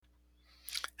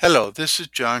Hello, this is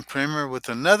John Kramer with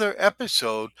another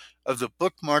episode of the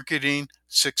Book Marketing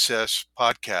Success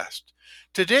Podcast.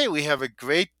 Today we have a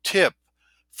great tip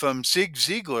from Zig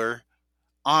Ziglar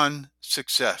on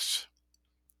success.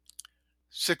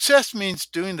 Success means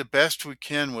doing the best we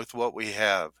can with what we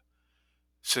have.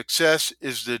 Success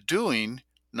is the doing,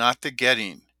 not the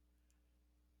getting.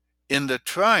 In the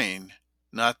trying,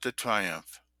 not the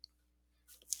triumph.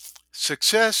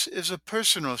 Success is a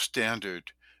personal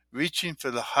standard, reaching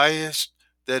for the highest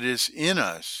that is in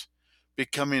us,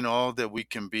 becoming all that we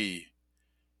can be.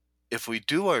 If we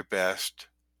do our best,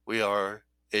 we are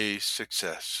a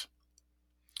success.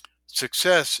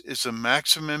 Success is the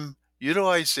maximum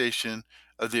utilization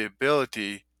of the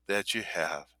ability that you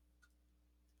have.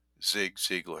 Zig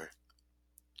Ziglar.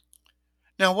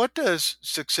 Now, what does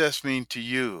success mean to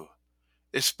you,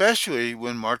 especially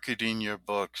when marketing your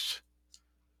books?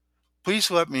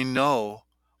 Please let me know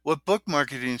what book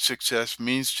marketing success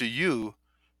means to you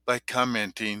by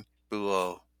commenting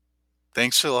below.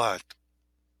 Thanks a lot.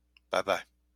 Bye bye.